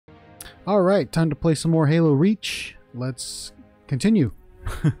Alright, time to play some more Halo Reach. Let's continue.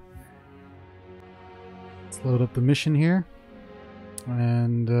 Let's load up the mission here.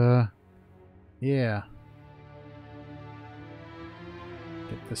 And, yeah.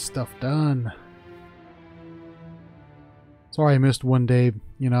 Get this stuff done. Sorry I missed one day.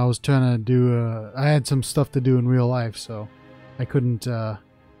 You know, I was trying to do, I had some stuff to do in real life, so I couldn't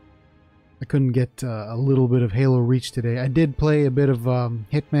get a little bit of Halo Reach today. I did play a bit of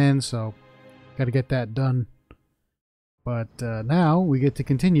Hitman, so gotta get that done. But now we get to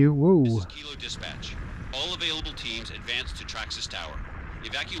continue. Whoa. This is Kilo Dispatch. All available teams advance to Traxxas Tower.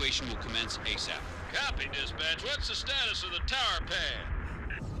 Evacuation will commence ASAP. Copy, Dispatch. What's the status of the tower pad?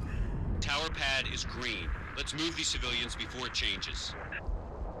 Tower pad is green. Let's move these civilians before it changes.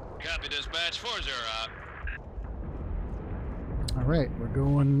 Copy, Dispatch. 4-0 out. Alright, we're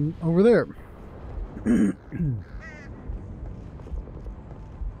going over there.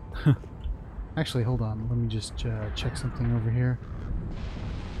 Actually, hold on. Let me just check something over here.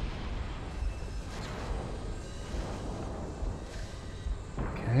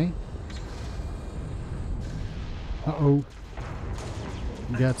 Okay. Uh-oh.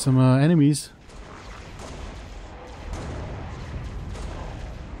 We got some enemies.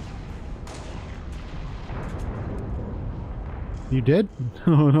 You dead?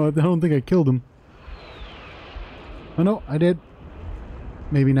 Oh no, I don't think I killed him. Oh no, I did.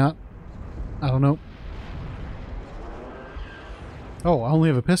 Maybe not. I don't know. Oh, I only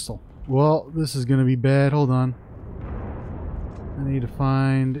have a pistol. Well, this is gonna be bad. Hold on. I need to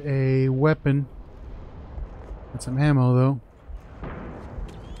find a weapon. Got some ammo though.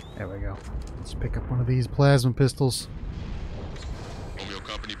 There we go. Let's pick up one of these plasma pistols. Romeo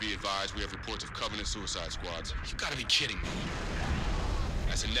Company, be advised, we have reports of Covenant suicide squads. You gotta be kidding me.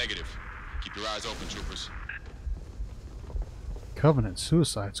 That's a negative. Keep your eyes open, troopers. Covenant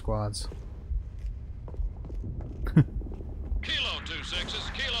suicide squads. Kilo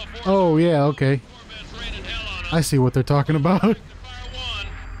 2-6, Kilo 4. Oh yeah, okay. I see what they're talking about. Fire 1.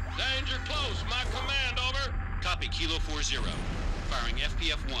 Danger close. My command, over. Copy, Kilo 40. Firing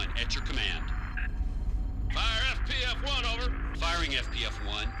FPF-1 at your command. Fire FPF-1, over. Firing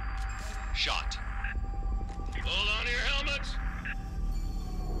FPF-1. Shot. Hold on to your helmets.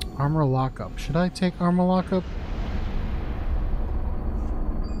 Armor lockup. Should I take armor lockup?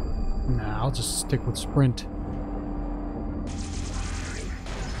 Nah, I'll just stick with sprint.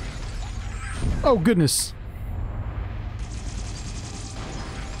 Oh goodness!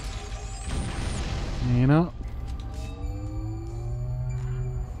 You know,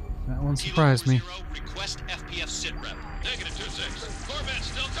 that one surprised me. Request FPF sit rep. Negative 2-6. Corvette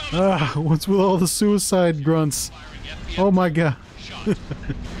still coming. Ah, what's with all the suicide grunts? Firing FPF. Oh my god. Shot.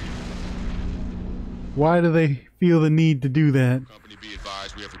 Why do they feel the need to do that? Company, be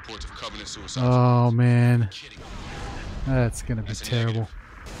advised, we have reports of Covenant suicide Oh squads. man, Kidding. that's gonna be That's a terrible. negative.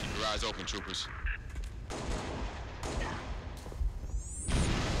 Keep your eyes open, troopers.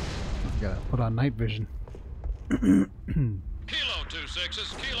 Gotta put on night vision. Kilo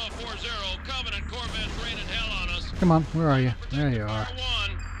 2-6, Kilo 40. Covenant Corvettes raining hell on us. Come on, where are you? There you are. Fire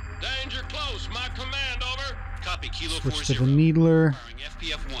 1. Danger close. My command, over. Copy, Kilo Switch to 40. the needler. Firing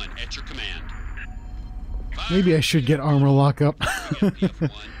FPF-1 at your command. Maybe I should get armor lockup. Firing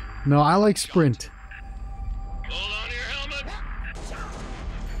FPF-1. No, I like sprint. Hold on to your helmet.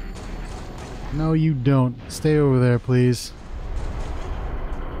 No, you don't. Stay over there, please.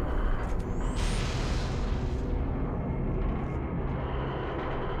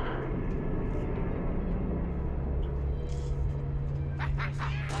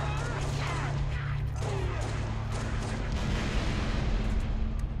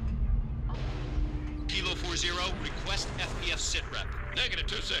 Kilo 40, request FPF sit rep. Negative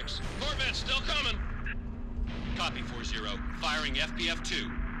 2-6. Corvette still coming. Copy 40. Firing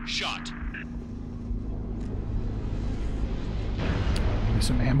FPF-2. Shot. Give me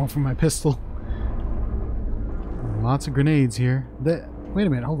some ammo for my pistol. Lots of grenades here. Wait a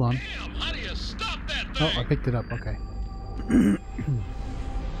minute, hold on. Damn, how do you stop that Oh, thing? I picked it up. Okay.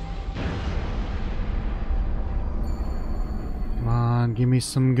 Come on, give me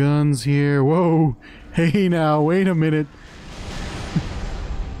some guns here. Whoa! Hey now, wait a minute.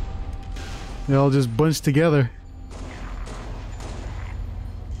 They all just bunched together.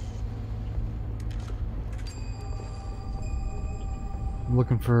 I'm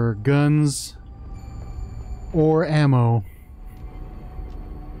looking for guns or ammo.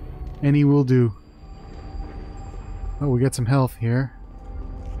 Any will do. Oh, we got some health here.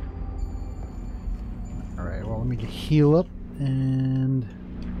 Alright, well, let me heal up and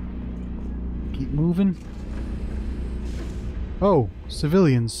keep moving. Oh,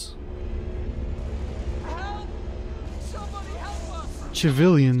 civilians.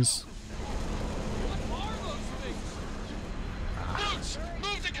 civilians. Boots,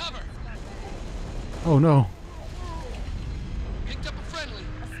 move to cover. Oh no. Picked up a friendly.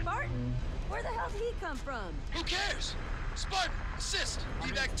 A Spartan? Where the hell did he come from? Who cares? Spartan, assist.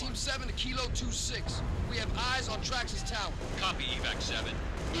 Evac Team 7 to Kilo 26. We have eyes on Trax's tower. Copy, Evac 7.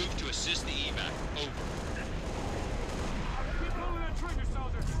 Move to assist the evac. Over.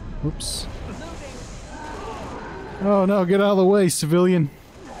 Oops. Oh no, get out of the way, civilian.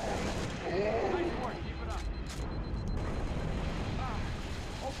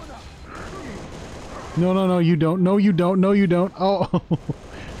 No, no, no, you don't. No, you don't. No, you don't. Oh,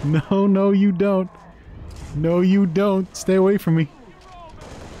 no, no, you don't. No, you don't. Stay away from me.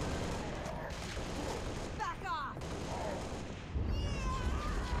 Back off!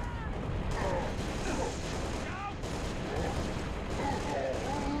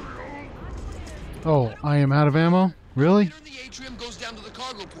 Oh, I am out of ammo? Really? Later in the atrium goes down to the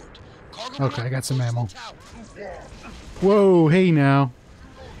cargo port. Cargo Okay, I got some closes ammo. the tower. Whoa, hey now.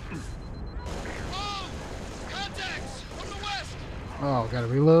 Whoa! Contacts from the west. Oh, gotta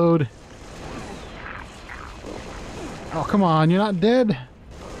reload. Oh, come on, you're not dead?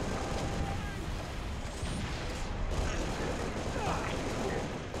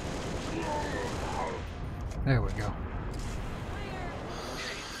 There we go.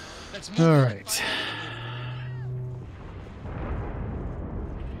 Let's move. All right.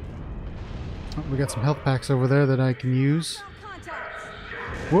 Oh, we got some health packs over there that I can use. Contacts!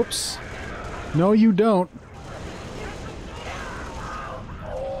 Whoops. No, you don't.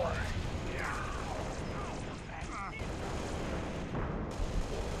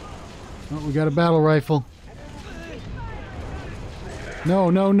 Oh, we got a battle rifle. No,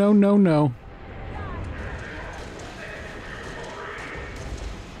 no, no, no, no.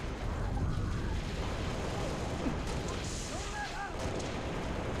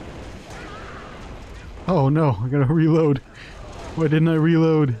 Oh no, I gotta reload. Why didn't I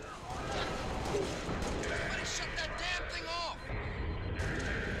reload? Somebody shut that damn thing off.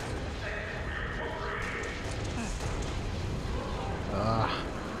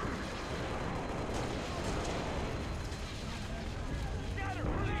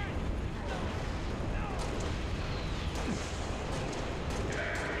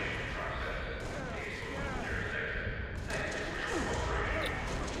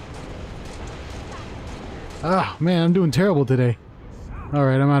 Ah, man, I'm doing terrible today.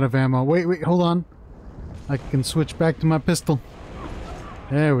 Alright, I'm out of ammo. Wait, wait, hold on. I can switch back to my pistol.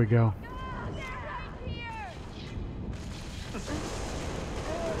 There we go.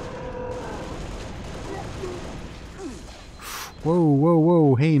 Whoa, whoa,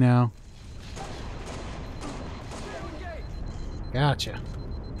 whoa, hey now. Gotcha.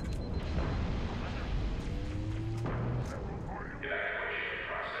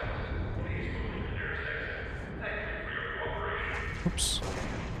 Oops.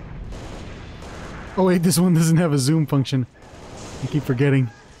 Oh wait, this one doesn't have a zoom function. I keep forgetting.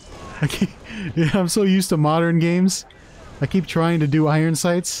 Yeah, I'm so used to modern games. I keep trying to do iron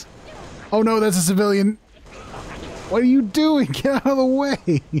sights. Oh no, that's a civilian. What are you doing? Get out of the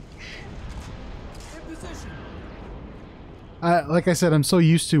way. Like I said, I'm so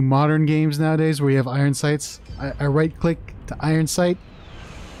used to modern games nowadays where you have iron sights. I right click to iron sight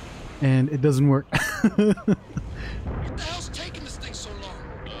and it doesn't work. What the hell's taking this thing so long?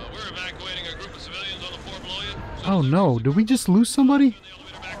 We're evacuating a group of civilians on the Fort Bloyan. Oh no, did we just lose somebody? The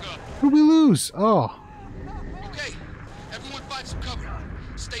elevator back up. Who did we lose? Oh. Okay, everyone find some cover.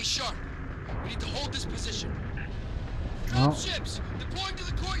 Stay sharp. We need to hold this position. Drop Oh. ships. Deploying to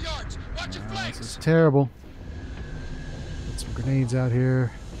the courtyards. Watch your This flanks. is terrible. Put some grenades out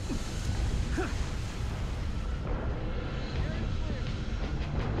here.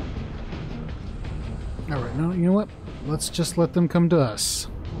 Alright, no, you know what? Let's just let them come to us.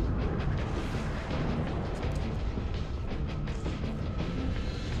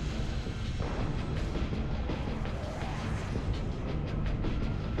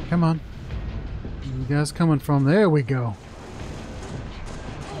 Come on. Where you guys coming from? There we go.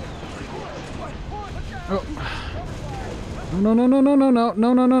 Oh. No, no, no, no, no, no,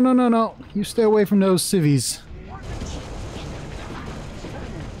 no, no, no, no, no, no. You stay away from those civvies.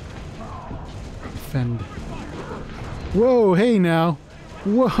 Defend. Whoa, hey now.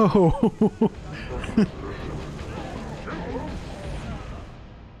 Whoa.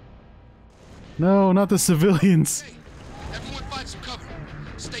 No, not the civilians. Hey, everyone find some cover.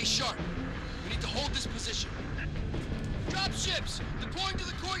 Stay sharp. We need to hold this position. Drop ships. Deploying to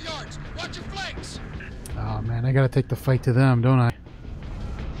the courtyards. Watch your flanks. Oh man, I gotta take the fight to them, don't I?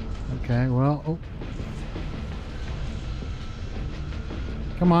 Okay, well, oh.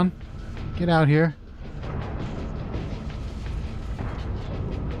 Come on. Get out here.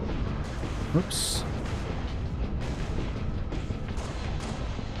 Oops.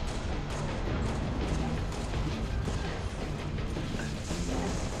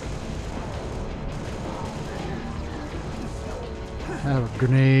 Have a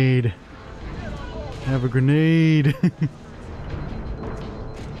grenade. Have a grenade.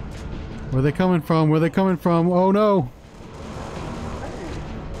 Where are they coming from? Where are they coming from? Oh no!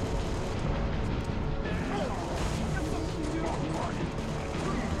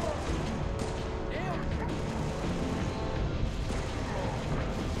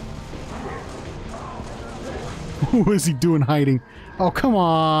 What is he doing hiding? Oh, come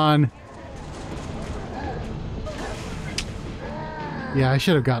on! Yeah, I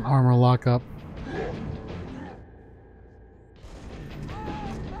should have gotten armor lockup.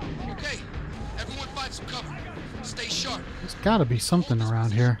 Okay, everyone find some cover. Stay sharp. There's gotta be something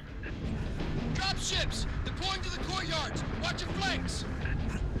around here. Drop ships! Deploying to the courtyards! Watch your flanks!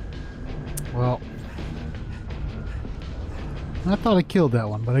 Well, I thought I killed that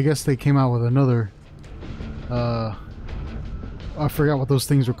one, but I guess they came out with another. I forgot what those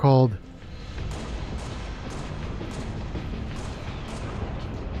things were called.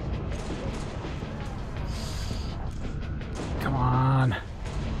 Come on.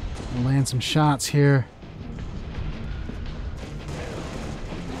 I'll land some shots here.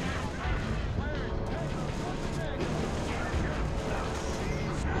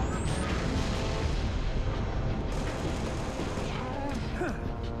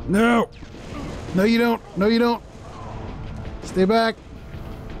 No! No, you don't! No, you don't! Stay back!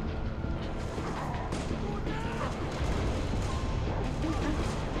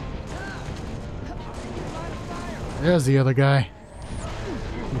 There's the other guy.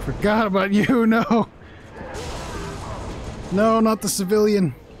 I forgot about you, no! No, not the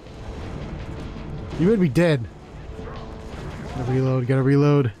civilian. You would be dead. Gotta reload, gotta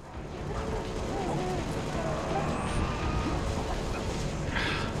reload.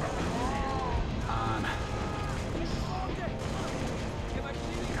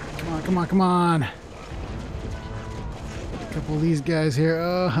 Come on, come on. A couple of these guys here.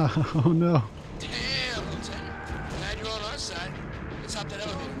 Oh no. Damn, Lieutenant. Glad you're on our side. Let's hop that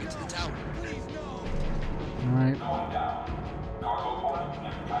elevator and get to the tower. Alright.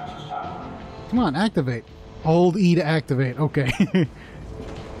 Come on, activate. Hold E to activate. Okay. If you're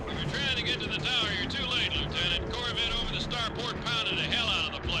trying to get to the tower, you're too late, Lieutenant. Corvette over the starport pounded the hell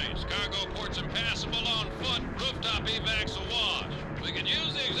out of the place. Cargo port's impassable on foot. Rooftop evacs awash. We could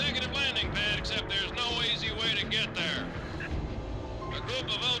use the executive landing pad, except there's no easy way to get there. A group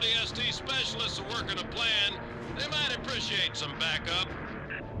of ODST specialists are working a plan. They might appreciate some backup.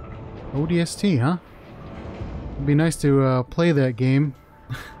 ODST, huh? It'd be nice to play that game.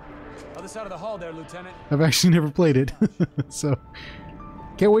 Other side of the hall there, Lieutenant. I've actually never played it. So,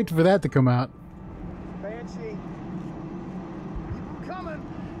 can't wait for that to come out. Banshee. Keep coming.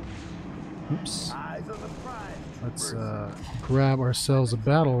 Oops. Eyes on the prize. Let's grab ourselves a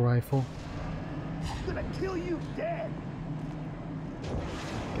battle rifle. I'm gonna kill you dead.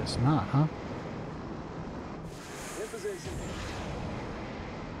 Guess not, huh? In position.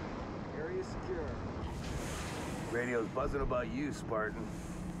 Area secure. Radio's buzzing about you, Spartan.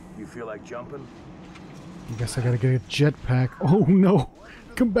 You feel like jumping? I guess I gotta get a jetpack. Oh no!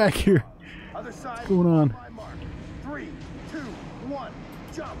 Come back here! Other side. What's going on? My mark. 3, 2, 1,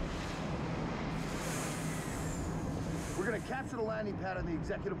 jump. We're gonna capture the landing pad on the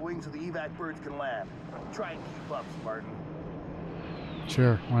executive wing so the evac birds can land. Try and keep up, Spartan.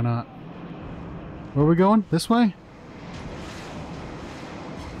 Sure, why not? Where are we going? This way?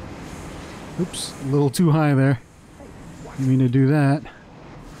 Oops, a little too high there. Didn't mean to do that.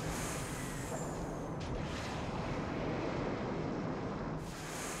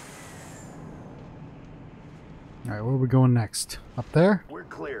 Alright, where are we going next? Up there? We're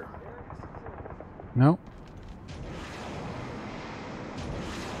clear. No.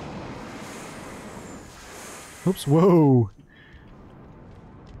 Oops, whoa!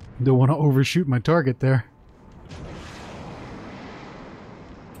 Don't want to overshoot my target there.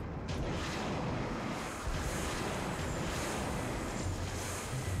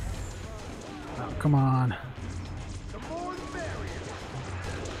 Oh, come on. The more the merrier.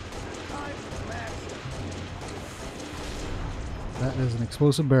 Time for some action. That is an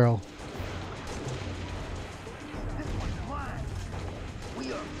explosive barrel. This one's mine.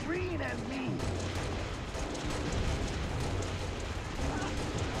 We are green and mean.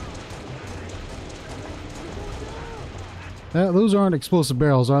 Those aren't explosive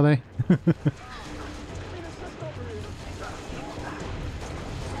barrels, are they?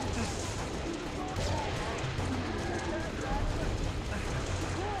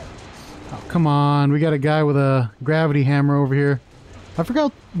 come on. We got a guy with a gravity hammer over here. I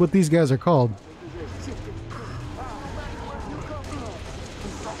forgot what these guys are called.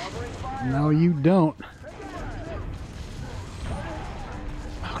 No, you don't.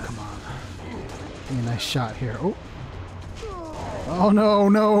 Oh, come on. Give me a nice shot here. Oh. Oh, no,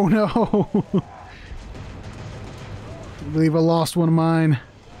 no, no. I believe I lost one of mine.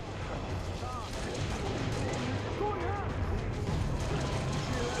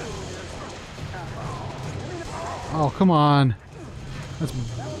 Oh, come on.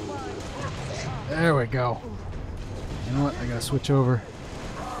 There we go. You know what? I gotta switch over.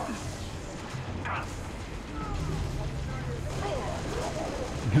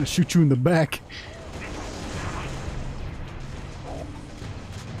 I'm gonna shoot you in the back.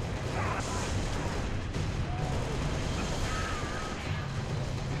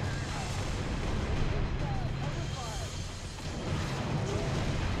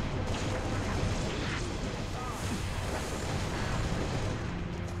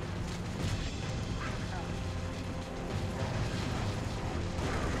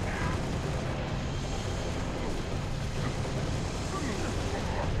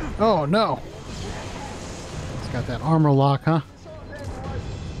 Oh no! It's got that armor lock, huh?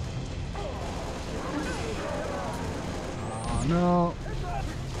 Oh no!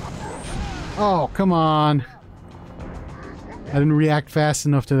 Oh, come on! I didn't react fast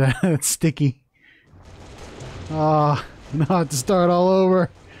enough to that. It's sticky. Ah, now I have to start all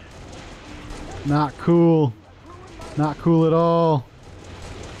over. Not cool. Not cool at all.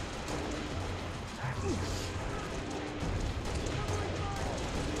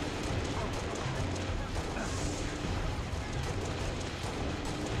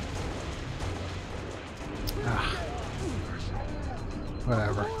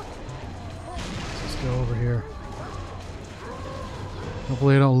 Whatever. Let's go over here.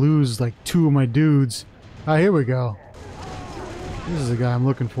 Hopefully I don't lose like 2 of my dudes. Ah, here we go. This is the guy I'm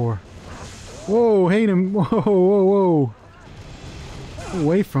looking for. Whoa, hate him. Whoa, whoa, whoa.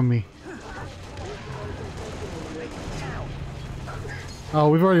 Away from me. Oh,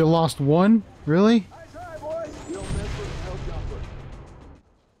 we've already lost 1? Really?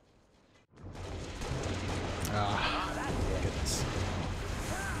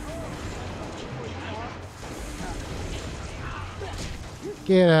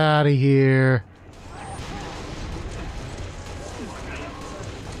 Get out of here.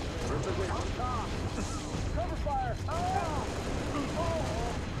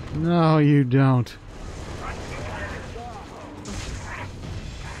 No, you don't.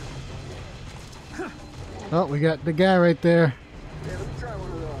 Oh, we got the guy right there.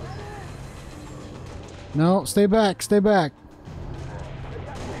 No, stay back, stay back.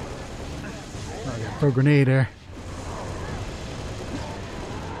 Oh, I got to throw a grenade there.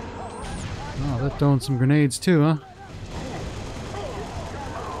 Oh, they're throwing some grenades too, huh?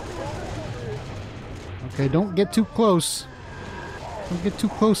 Okay, don't get too close. Don't get too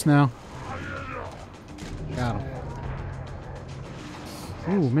close now. Got him.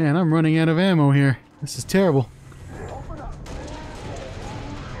 Oh man, I'm running out of ammo here. This is terrible.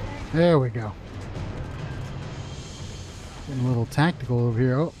 There we go. Getting a little tactical over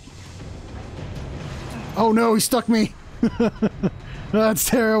here. Oh. Oh no, he stuck me! That's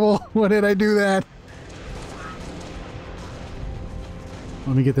terrible. Why did I do that?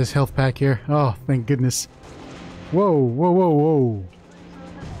 Let me get this health pack here. Oh, thank goodness. Whoa, whoa, whoa, whoa.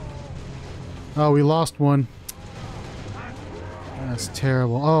 Oh, we lost one. That's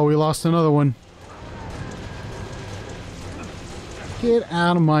terrible. Oh, we lost another one. Get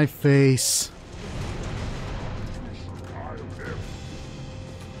out of my face.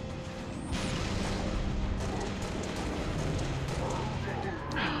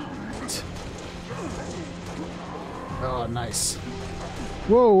 Oh, nice.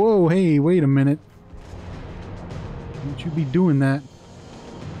 Whoa, whoa, hey, wait a minute. Don't you be doing that.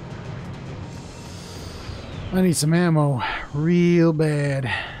 I need some ammo real bad.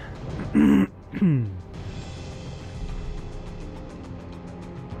 Head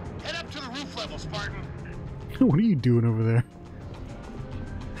up to the roof level, Spartan. What are you doing over there?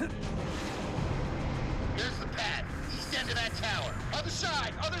 Here's the pad. East end of that tower. Other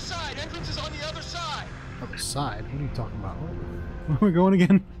side, other side. Entrance is on the other side. Other side? What are you talking about? Where am I going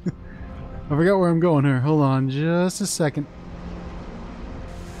again? I forgot where I'm going here. Hold on just a second.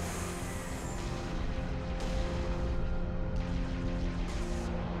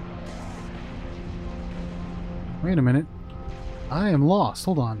 Wait a minute. I am lost.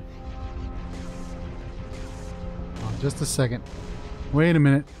 Hold on. Oh, just a second. Wait a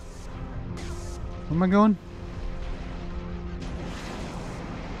minute. Where am I going?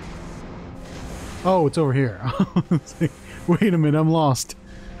 Oh, it's over here. It's like, wait a minute, I'm lost.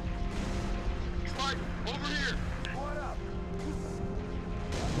 Spartan, over here.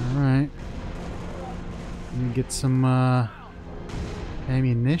 Alright. Let me get some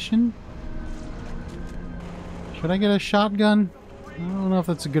ammunition. Should I get a shotgun? I don't know if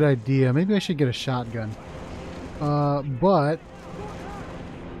that's a good idea. Maybe I should get a shotgun. But...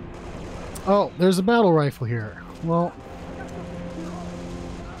 Oh, there's a battle rifle here. Well...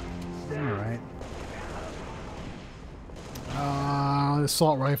 Alright.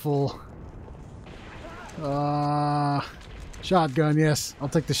 Assault rifle. Shotgun, yes. I'll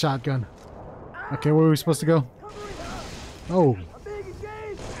take the shotgun. Okay, where are we supposed to go? Oh.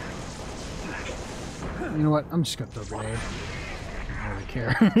 You know what? I'm just gonna throw a grenade. I don't really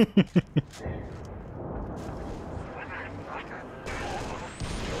care.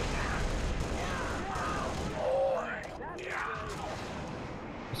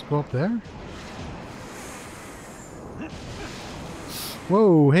 Let's go up there.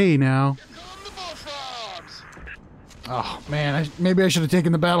 Whoa, hey now. Oh man, maybe I should have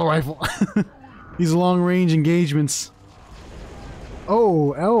taken the battle rifle. These long-range engagements.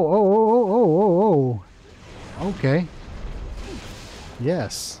 Oh. Okay.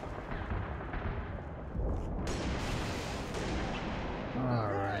 Yes.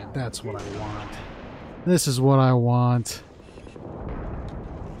 Alright, that's what I want. This is what I want.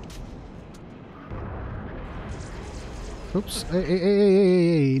 Oops.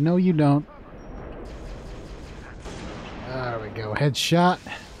 Hey. No, you don't. There we go. Headshot.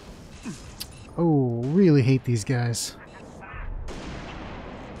 Oh, really hate these guys.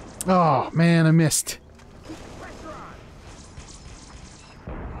 Oh, man, I missed.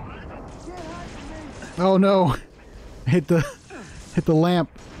 Oh, no. Hit the lamp.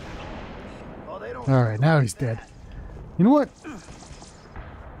 Alright, now he's dead. You know what?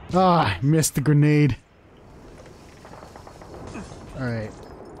 Ah, I missed the grenade. Alright.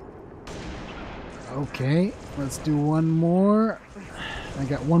 Okay, let's do one more. I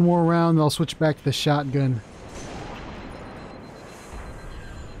got one more round, I'll switch back to the shotgun.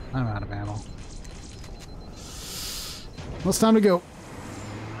 I'm out of ammo. Well, it's time to go.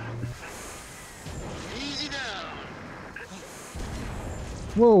 Easy down.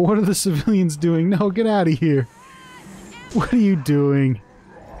 Whoa, what are the civilians doing? No, get out of here. What are you doing?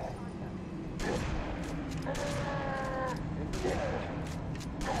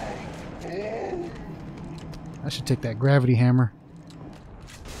 I should take that gravity hammer.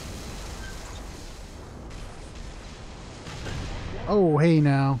 Oh, hey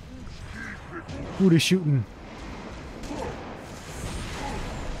now. Who the shooting?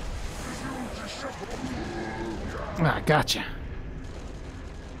 Ah, gotcha.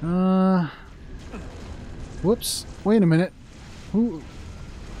 Whoops. Wait a minute. Who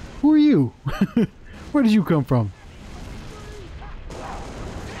are you? Where did you come from?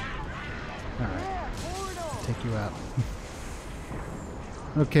 Take you out.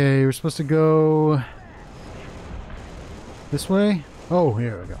 Okay, we're supposed to go this way? Oh,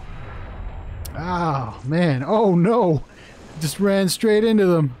 here we go. Oh, man. Oh, no. Just ran straight into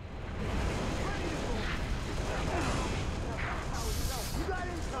them.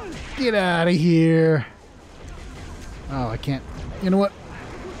 Get out of here. Oh, I can't. You know what?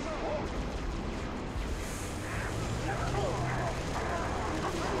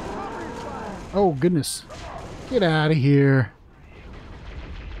 Oh, goodness. Get out of here.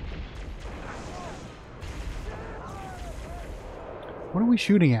 What are we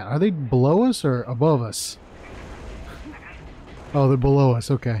shooting at? Are they below us or above us? Oh, they're below us.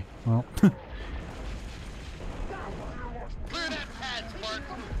 Okay. Well. Clear that pad, Spartan.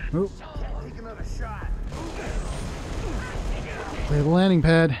 Oop. Take another shot. Clear the landing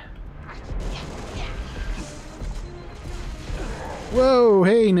pad. Whoa,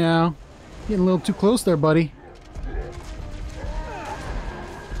 hey now. Getting a little too close there, buddy.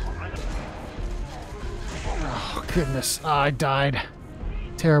 Oh, goodness. Oh, I died.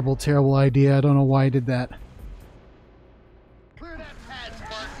 Terrible, terrible idea. I don't know why I did that. Clear that pad,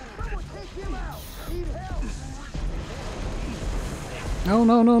 Spartan. Someone take him out. Need help. No,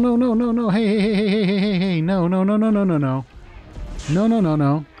 no, no, no, no, no, no. Hey. No. No. No.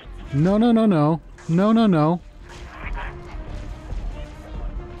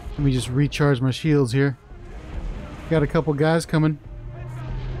 Let me just recharge my shields here. Got a couple guys coming.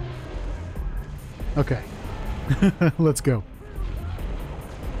 Okay. Let's go.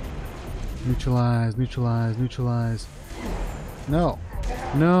 Neutralize. No.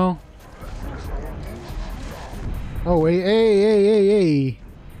 Oh, hey.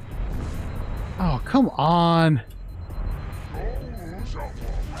 Oh, come on.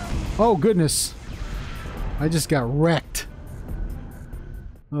 Oh, goodness. I just got wrecked.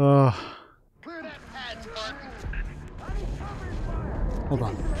 Clear that pad, Spartan. Hold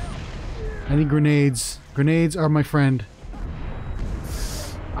on. I need grenades. Grenades are my friend.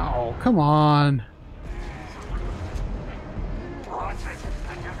 Oh, come on.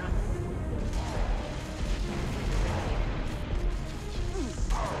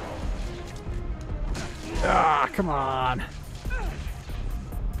 Ah, come on.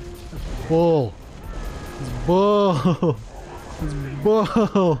 Bull. It's bull. It's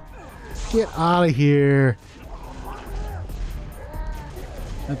bull. Get out of here.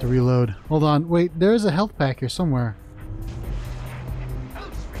 I have to reload. Hold on. Wait, there's a health pack here somewhere.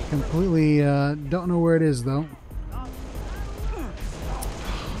 Completely don't know where it is, though.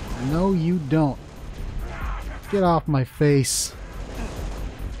 No, you don't. Get off my face.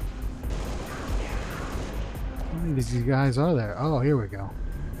 How many of these guys are there? Oh, here we go.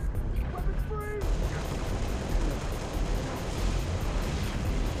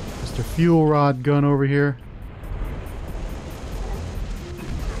 Mr. Fuel Rod gun over here.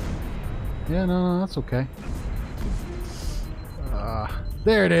 Yeah, no, that's okay.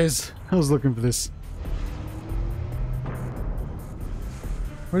 There it is. I was looking for this.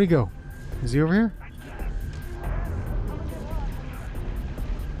 Where'd he go? Is he over here?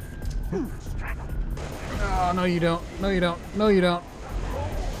 Oh, no you don't. No you don't. No you don't.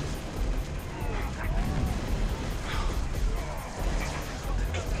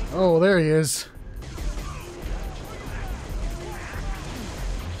 Oh, there he is.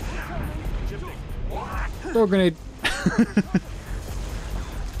 Throw a grenade.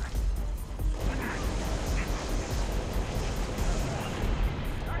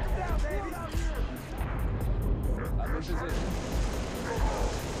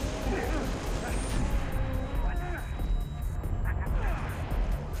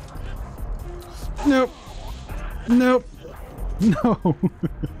 Nope. Nope. No.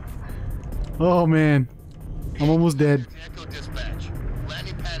 Oh man. I'm almost dead. Echo dispatch.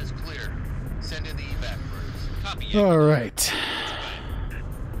 Landing pad is clear. Send in the evac birds. Copy. Alright.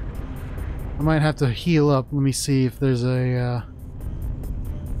 I might have to heal up. Let me see if there's a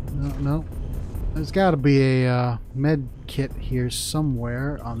no. There's gotta be a med kit here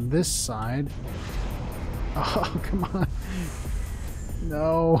somewhere on this side. Oh, come on.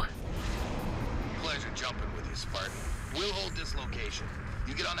 No. Pleasure jumping with you, Spartan. We'll hold this location.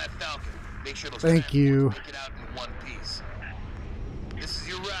 You get on that Falcon. Make sure those Thank you. make it out in one piece. This is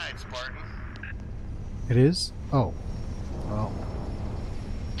your ride, Spartan. It is? Oh. Well.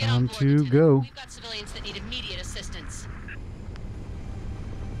 Get on Time board, to Lieutenant. go. We've got civilians that need immediate assistance.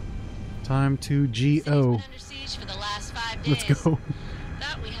 Time to City's been GO. under siege for the last 5 days. Let's go.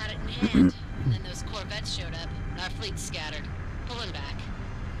 Thought we had it in hand, and then those corvettes showed up, and our fleet's scattered, pulling back.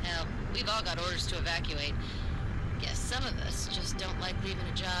 Hell, we've all got orders to evacuate. Guess some of us just don't like leaving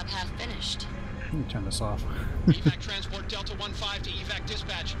a job half finished. Let me turn this off. Evac transport Delta 1-5 to evac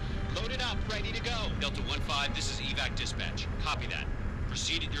dispatch. Loaded up, ready to go. Delta 1-5, this is evac dispatch. Copy that.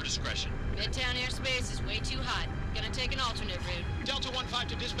 Proceed at your discretion. Midtown airspace is way too hot. Gonna take an alternate route. Delta 1-5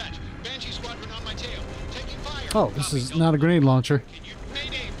 to dispatch. Banshee squadron on my tail. Taking fire. Oh, this Copy, is Delta not a grenade launcher. Can you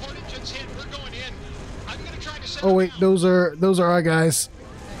Mayday, port engine's hit. We're going in. I'm gonna try to set Oh up wait, now. those are our guys.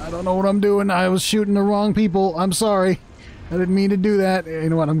 I don't know what I'm doing. I was shooting the wrong people. I'm sorry. I didn't mean to do that. You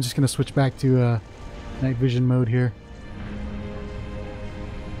know what? I'm just gonna switch back to night vision mode here.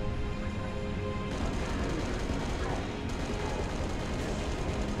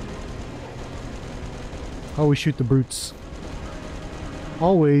 Always shoot the brutes.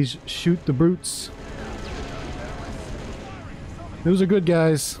 Always shoot the brutes. Those are good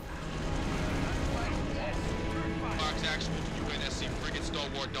guys. Fox Actual to UNSC frigate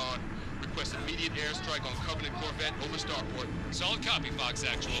Stalwart Dawn. Request immediate airstrike on Covenant Corvette over Starport. Solid copy, Fox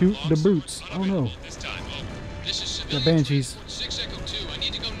Actual. Shoot Long the service brutes. Oh no. unavailable This time. Over. This is They're civilian. banshees. 6 Echo 2. I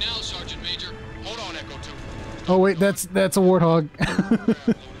need to go now, Sergeant Major. Hold on, Echo 2. Oh wait, that's a warthog. I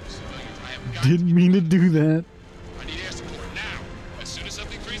have got Didn't mean to do that. I need air support now. As soon as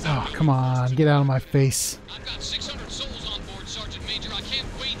something frees Oh, up. come on. Get out of my face. I've got 600 souls on board, Sergeant Major. I can't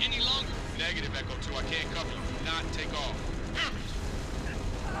wait any longer. Negative, Echo 2. I can't cover you. Do not take off.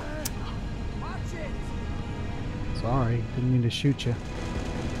 Sorry, didn't mean to shoot you.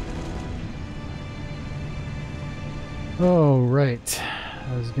 Oh, right.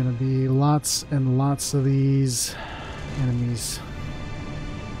 There's gonna be lots and lots of these enemies.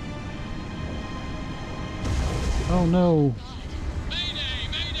 Oh no. Mayday!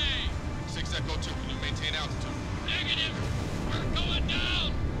 Mayday! 6 Echo 2. Can you maintain altitude? Negative. We're going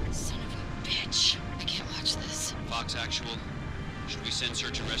down. Son of a bitch. I can't watch this. Fox Actual, should we send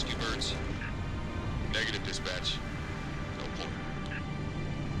search and rescue birds? Negative, dispatch. No point.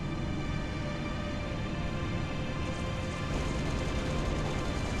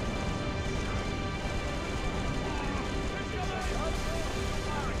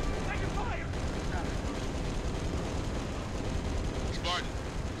 Spartan,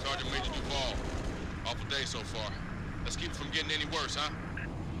 Sergeant Major Duvall. Awful day so far. Let's keep it from getting any worse, huh?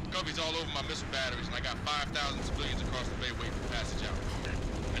 Covy's all over my missile batteries, and I got 5,000 civilians across the bay waiting for passage out.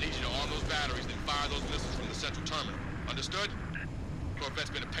 I need you to arm those batteries, then fire those missiles from the central terminal. Understood? Corvette's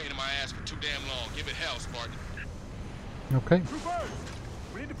been a pain in my ass for too damn long. Give it hell, Spartan. Okay. Troopers!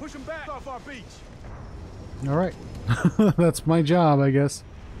 We need to push them back off our beach. Alright. That's my job, I guess.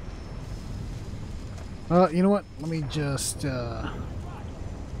 You know what? Let me just,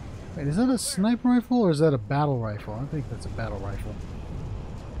 Wait, is that a sniper rifle or is that a battle rifle? I think that's a battle rifle.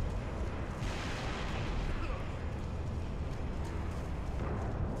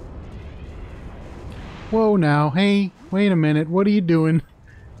 Whoa now. Hey, wait a minute. What are you doing?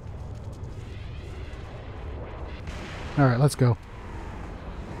 Alright, let's go.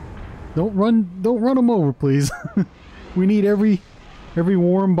 Don't run them over, please. We need every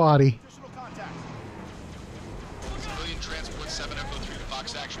warm body. Civilian transport 7 Echo 3 to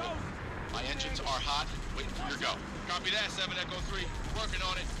Fox Actual. My engines are hot, waiting for your go. Copy that, 7 Echo 3. Working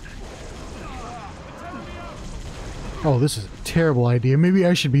on it. Oh, this is a terrible idea. Maybe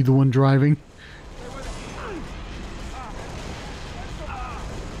I should be the one driving.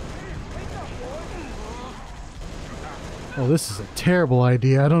 Oh, this is a terrible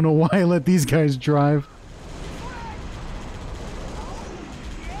idea. I don't know why I let these guys drive.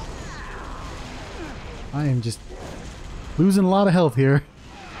 I am just losing a lot of health here.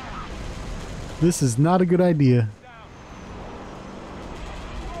 This is not a good idea.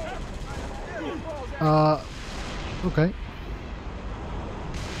 Okay.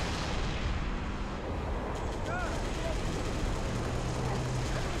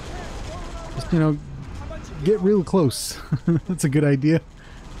 Just, you know, get real close. That's a good idea.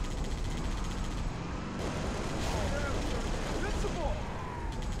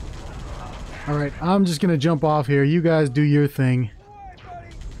 Alright, I'm just gonna jump off here. You guys do your thing.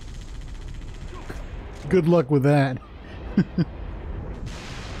 Good luck with that. That's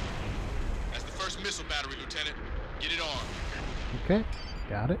the first missile battery, Lieutenant. Get it armed. Okay,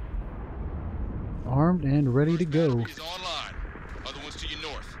 got it. Armed and ready to go. Battery is online. Other ones to your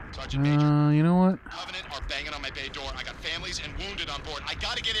north. Sergeant Major. You know what? Covenant are banging on my bay door. I got families and wounded on board. I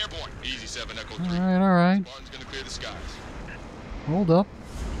gotta get airborne. Easy, 7 Echo 3. Alright. Spartan's gonna clear the skies. Hold up.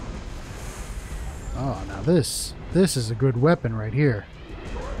 Oh, now this is a good weapon right here.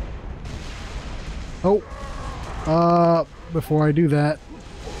 Oh. Before I do that.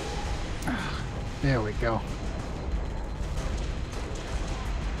 There we go.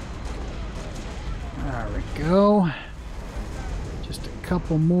 There we go. Just a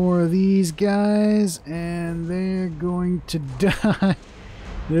couple more of these guys, and they're going to die.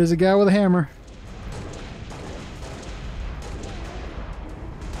 There's a guy with a hammer.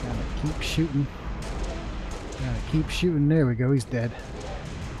 Gotta keep shooting. Gotta keep shooting. There we go. He's dead.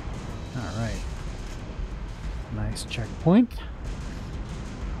 Alright. Nice checkpoint.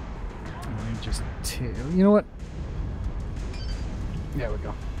 Let me just... You know what? There we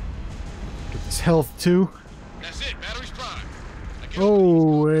go. Get this health too. That's it. Battery's prime.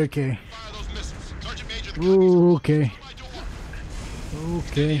 Oh, okay. Fire those missiles. Sergeant Major, the Oh, okay.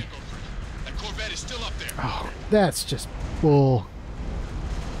 Okay. That Corvette is still up there. Oh, that's just bull.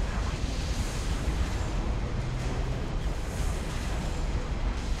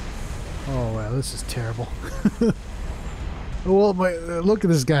 Oh, wow, this is terrible. Well, look at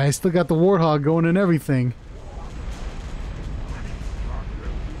this guy. Still got the Warthog going and everything.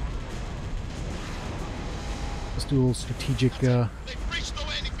 Let's do a little strategic, They've reached the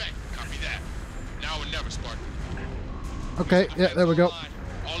landing bank. Copy that. Now or never, Spartan. Okay, yeah, there we go.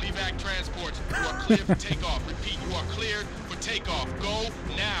 All evac transports, you are cleared for takeoff. Repeat, you are cleared for takeoff. Go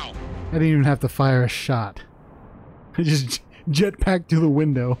now. I didn't even have to fire a shot. I just jetpacked to the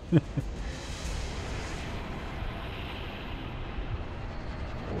window.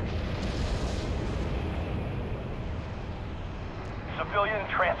 Civilian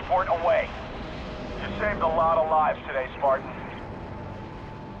transport away. You saved a lot of lives today, Spartan.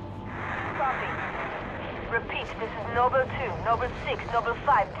 Copy. Repeat, this is Noble 2, Noble 6, Noble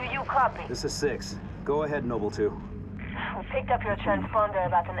 5. Do you copy? This is 6. Go ahead, Noble 2. We picked up your transponder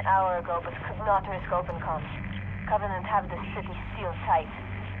about an hour ago, but could not risk open comms. Covenant have the city sealed tight.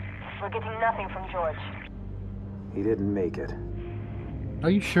 We're getting nothing from George. He didn't make it. Are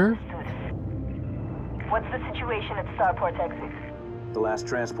you sure? What's the situation at Starport exit? The last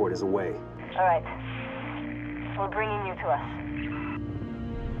transport is away. Alright. We're bringing you to us.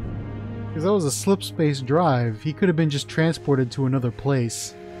 Because that was a slip space drive. He could have been just transported to another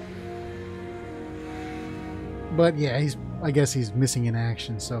place. But yeah, I guess he's missing in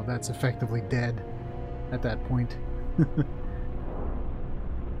action, so that's effectively dead at that point.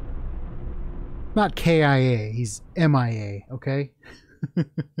 Not KIA, he's MIA, okay?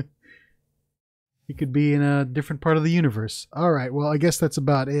 He could be in a different part of the universe. Alright, well, I guess that's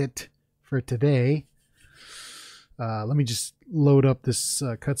about it for today. Let me just load up this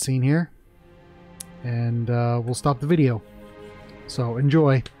cutscene here. And we'll stop the video. So,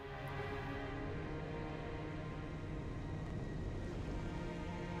 enjoy.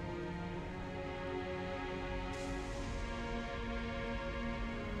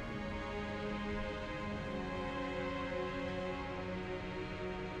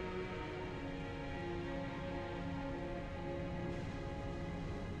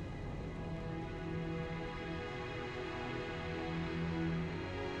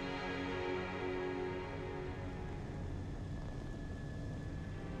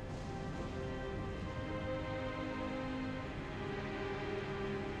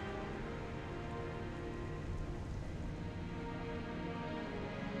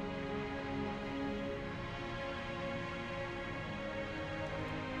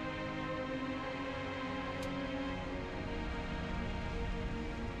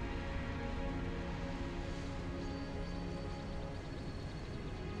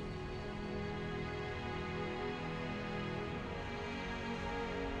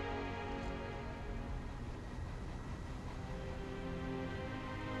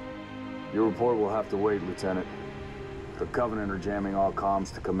 Your report will have to wait, Lieutenant. The Covenant are jamming all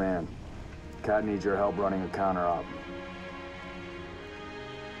comms to command. Cat needs your help running a counter-op.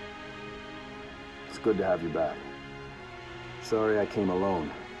 It's good to have you back. Sorry I came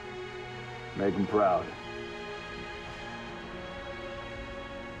alone. Make him proud.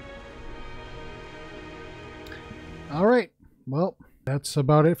 Alright, well, that's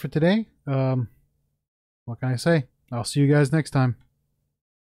about it for today. What can I say? I'll see you guys next time.